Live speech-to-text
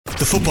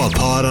The Football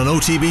Pod on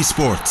OTB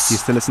Sports. Do you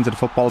still listen to the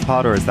Football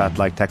Pod, or is that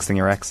like texting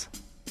your ex?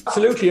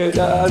 Absolutely. As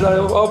I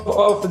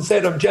often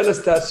said, I'm jealous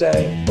that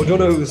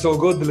O'Donoghue was so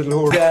good, the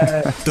little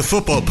whore. The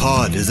Football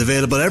Pod is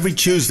available every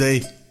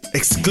Tuesday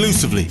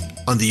exclusively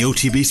on the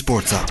OTB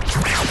Sports app.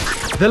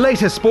 The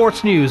latest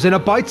sports news in a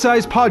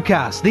bite-sized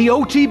podcast, the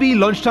OTB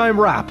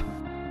Lunchtime Wrap.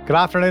 Good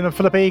afternoon, I'm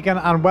Philip Egan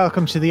and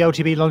welcome to the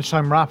OTB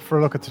Lunchtime Wrap for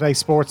a look at today's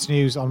sports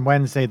news on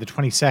Wednesday the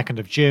 22nd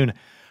of June.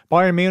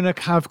 Bayern Munich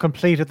have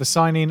completed the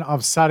signing of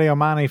Sadio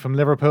Mane from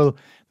Liverpool.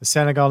 The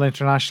Senegal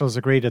internationals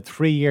agreed a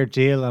 3-year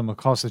deal and will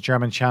cost the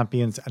German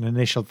champions an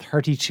initial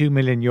 €32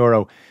 million,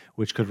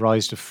 which could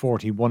rise to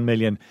 €41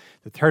 million.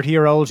 The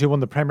 30-year-old, who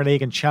won the Premier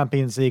League and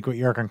Champions League with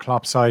Jurgen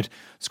Klopp's side,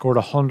 scored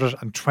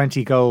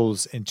 120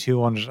 goals in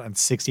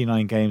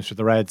 269 games for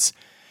the Reds.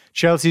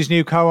 Chelsea's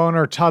new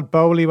co-owner Todd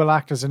Boehly will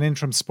act as an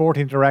interim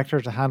sporting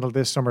director to handle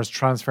this summer's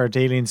transfer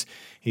dealings.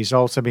 He's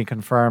also been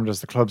confirmed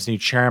as the club's new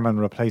chairman,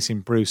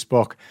 replacing Bruce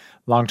Buck.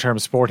 Long-term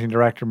sporting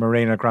director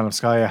Marina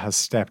Granovskaya has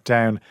stepped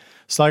down.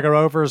 Sligo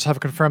Rovers have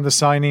confirmed the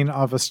signing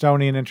of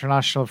Estonian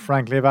international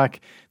Frank Livac.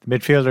 The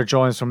midfielder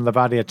joins from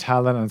Levadia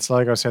Tallinn, and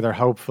Sligo say they're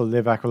hopeful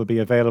Livac will be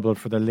available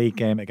for their league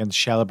game against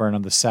Shelbourne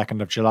on the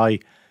 2nd of July.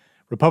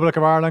 Republic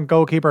of Ireland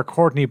goalkeeper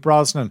Courtney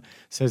Brosnan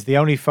says the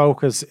only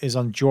focus is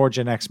on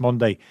Georgia next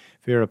Monday.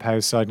 Vera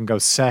Pauw's side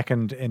goes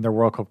second in their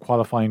World Cup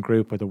qualifying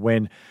group with a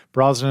win.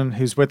 Brosnan,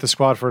 who's with the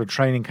squad for a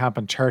training camp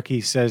in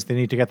Turkey, says they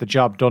need to get the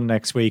job done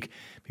next week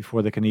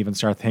before they can even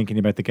start thinking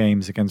about the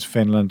games against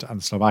Finland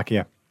and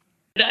Slovakia.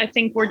 I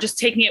think we're just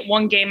taking it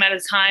one game at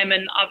a time,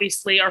 and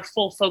obviously our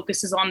full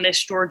focus is on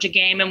this Georgia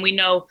game, and we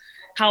know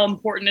how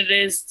important it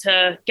is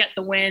to get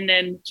the win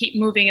and keep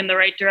moving in the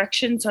right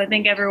direction. So I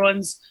think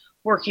everyone's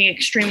working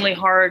extremely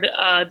hard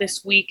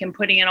this week and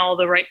putting in all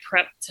the right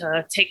prep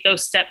to take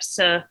those steps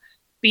to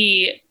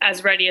be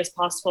as ready as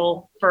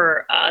possible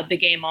for the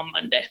game on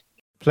Monday.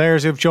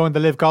 Players who've joined the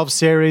LIV Golf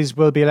Series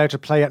will be allowed to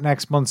play at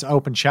next month's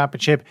Open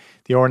Championship.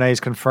 The R&A's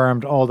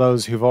confirmed all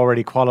those who've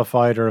already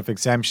qualified or have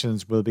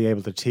exemptions will be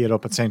able to tee it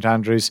up at St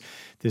Andrews.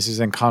 This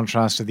is in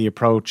contrast to the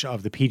approach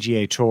of the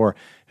PGA Tour,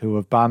 who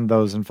have banned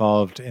those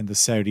involved in the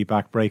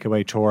Saudi-backed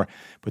breakaway tour.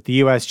 But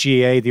the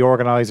USGA, the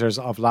organisers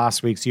of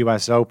last week's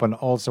US Open,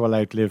 also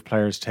allowed LIV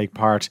players to take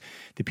part.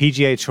 The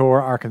PGA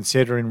Tour are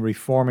considering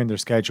reforming their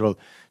schedule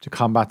to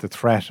combat the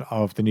threat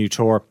of the new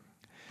tour.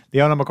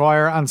 Leona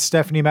Maguire and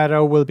Stephanie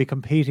Meadow will be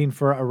competing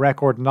for a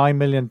record $9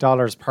 million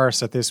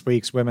purse at this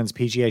week's Women's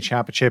PGA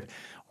Championship.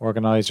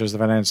 Organisers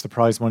have announced the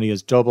prize money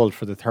has doubled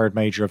for the third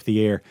major of the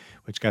year,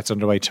 which gets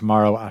underway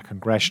tomorrow at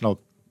Congressional.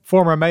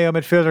 Former Mayo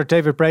midfielder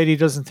David Brady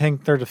doesn't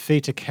think their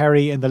defeat to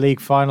Kerry in the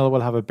league final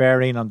will have a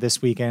bearing on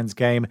this weekend's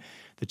game.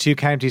 The two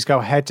counties go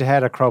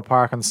head-to-head at Croke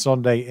Park on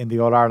Sunday in the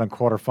All-Ireland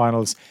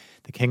quarter-finals.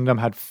 The Kingdom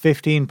had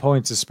 15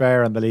 points to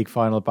spare in the league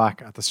final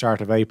back at the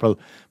start of April,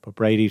 but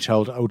Brady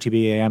told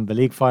OTB AM the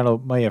league final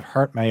may have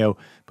hurt Mayo,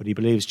 but he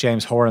believes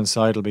James Horan's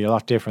side will be a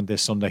lot different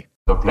this Sunday.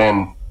 They're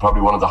playing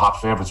probably one of the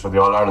hot favourites for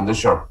the All-Ireland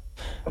this year.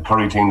 A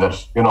Kerry team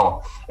that,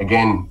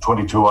 again,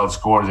 22 odd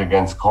scores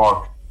against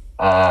Cork.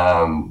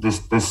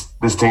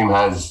 This team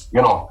has,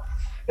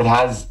 it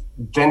has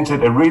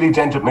really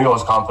dented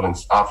Mayo's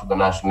confidence after the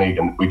National League,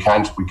 and we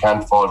can't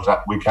fault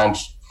that. We can't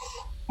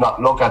not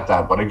look at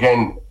that. But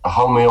again,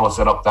 how Mayo was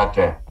set up that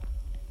day,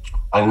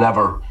 I'll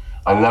never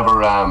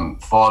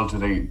fall to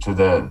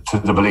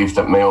the belief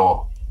that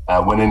Mayo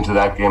went into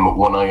that game with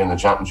one eye in the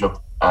championship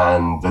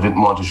and they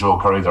didn't want to show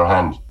Kerry their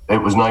hand.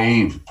 It was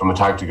naive from a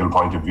tactical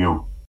point of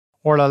view.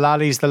 Orla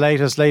Lally's the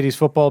latest ladies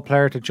football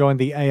player to join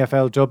the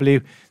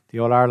AFLW. The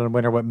All-Ireland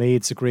winner with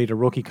Meads agreed a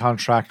rookie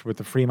contract with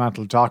the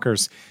Fremantle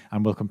Dockers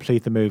and will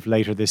complete the move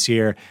later this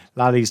year.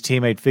 Lally's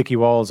teammate Vicky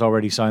Walls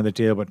already signed the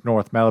deal with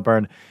North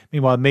Melbourne.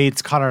 Meanwhile,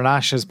 Meads' Conor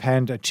Nash has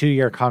penned a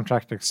 2-year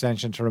contract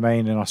extension to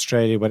remain in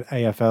Australia with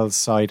AFL's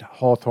side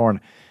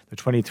Hawthorn. The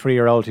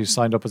 23-year-old who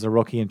signed up as a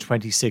rookie in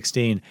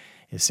 2016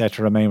 is set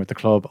to remain with the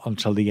club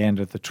until the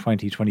end of the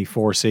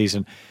 2024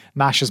 season.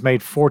 Nash has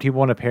made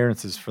 41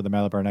 appearances for the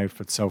Melbourne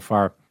outfit so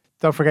far.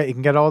 Don't forget, you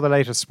can get all the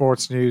latest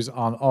sports news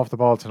on Off the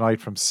Ball tonight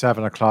from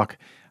 7 o'clock.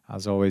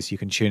 As always, you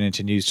can tune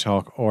into News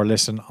Talk or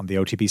listen on the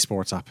OTB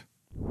Sports app.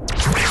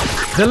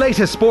 The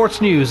latest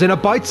sports news in a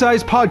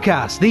bite-sized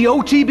podcast, the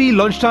OTB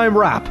Lunchtime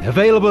Wrap,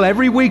 available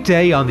every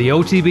weekday on the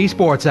OTB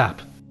Sports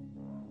app.